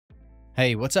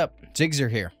Hey, what's up?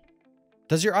 JIgxor here.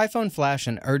 Does your iPhone flash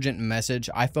an urgent message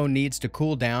iPhone needs to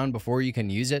cool down before you can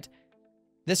use it?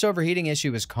 This overheating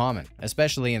issue is common,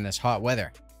 especially in this hot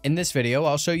weather. In this video,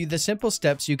 I'll show you the simple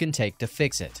steps you can take to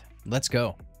fix it. Let's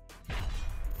go.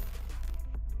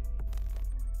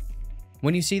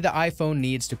 When you see the iPhone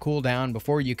needs to cool down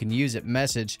before you can use it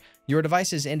message, your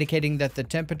device is indicating that the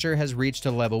temperature has reached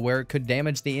a level where it could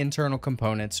damage the internal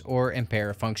components or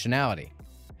impair functionality.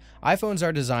 iPhones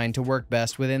are designed to work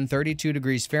best within 32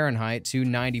 degrees Fahrenheit to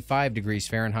 95 degrees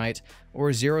Fahrenheit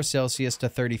or 0 Celsius to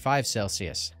 35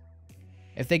 Celsius.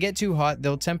 If they get too hot,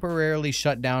 they'll temporarily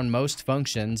shut down most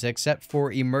functions except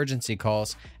for emergency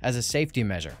calls as a safety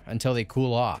measure until they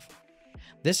cool off.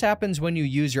 This happens when you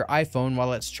use your iPhone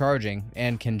while it's charging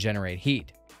and can generate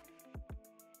heat.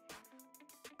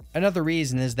 Another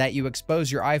reason is that you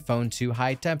expose your iPhone to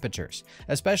high temperatures,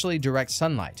 especially direct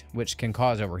sunlight, which can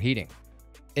cause overheating.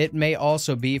 It may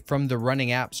also be from the running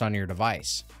apps on your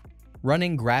device.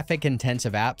 Running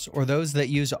graphic-intensive apps or those that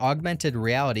use augmented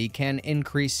reality can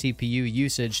increase CPU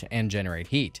usage and generate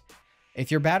heat.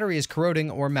 If your battery is corroding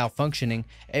or malfunctioning,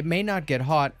 it may not get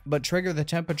hot but trigger the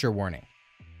temperature warning.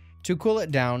 To cool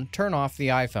it down, turn off the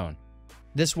iPhone.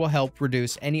 This will help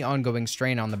reduce any ongoing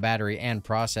strain on the battery and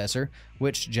processor,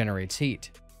 which generates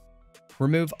heat.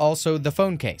 Remove also the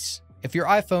phone case. If your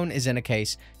iPhone is in a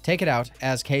case, take it out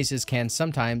as cases can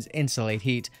sometimes insulate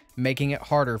heat, making it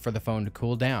harder for the phone to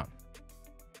cool down.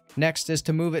 Next is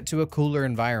to move it to a cooler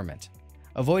environment.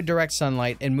 Avoid direct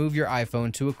sunlight and move your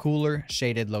iPhone to a cooler,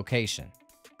 shaded location.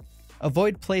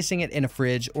 Avoid placing it in a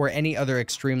fridge or any other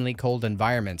extremely cold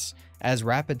environments, as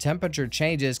rapid temperature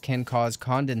changes can cause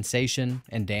condensation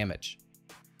and damage.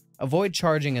 Avoid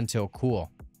charging until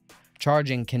cool.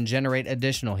 Charging can generate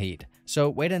additional heat, so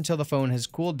wait until the phone has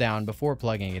cooled down before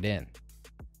plugging it in.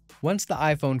 Once the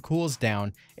iPhone cools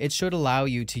down, it should allow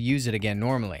you to use it again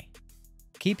normally.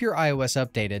 Keep your iOS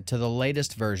updated to the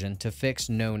latest version to fix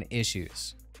known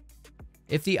issues.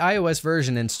 If the iOS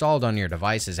version installed on your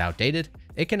device is outdated,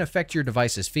 it can affect your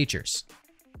device's features.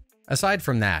 Aside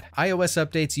from that, iOS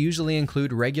updates usually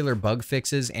include regular bug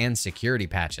fixes and security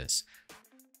patches.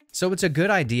 So it's a good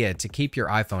idea to keep your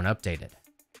iPhone updated.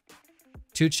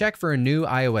 To check for a new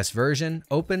iOS version,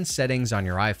 open Settings on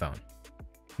your iPhone.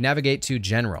 Navigate to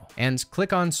General and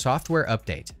click on Software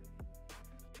Update.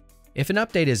 If an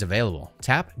update is available,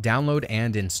 tap Download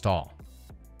and Install.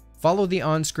 Follow the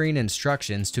on-screen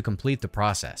instructions to complete the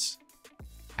process.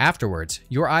 Afterwards,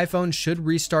 your iPhone should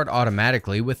restart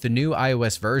automatically with the new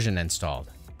iOS version installed.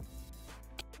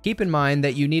 Keep in mind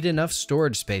that you need enough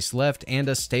storage space left and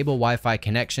a stable Wi-Fi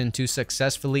connection to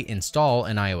successfully install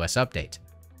an iOS update.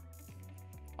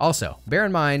 Also, bear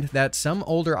in mind that some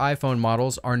older iPhone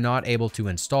models are not able to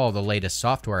install the latest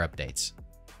software updates.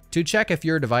 To check if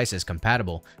your device is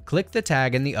compatible, click the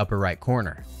tag in the upper right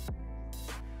corner.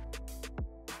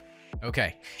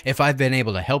 Okay, if I've been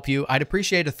able to help you, I'd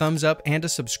appreciate a thumbs up and a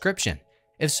subscription.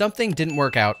 If something didn't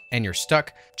work out and you're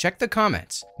stuck, check the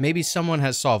comments. Maybe someone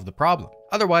has solved the problem.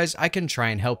 Otherwise, I can try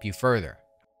and help you further.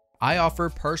 I offer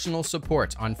personal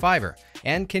support on Fiverr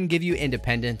and can give you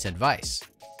independent advice.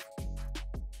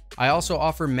 I also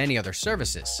offer many other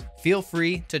services. Feel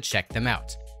free to check them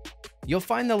out. You'll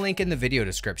find the link in the video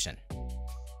description.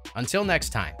 Until next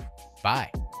time,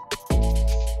 bye.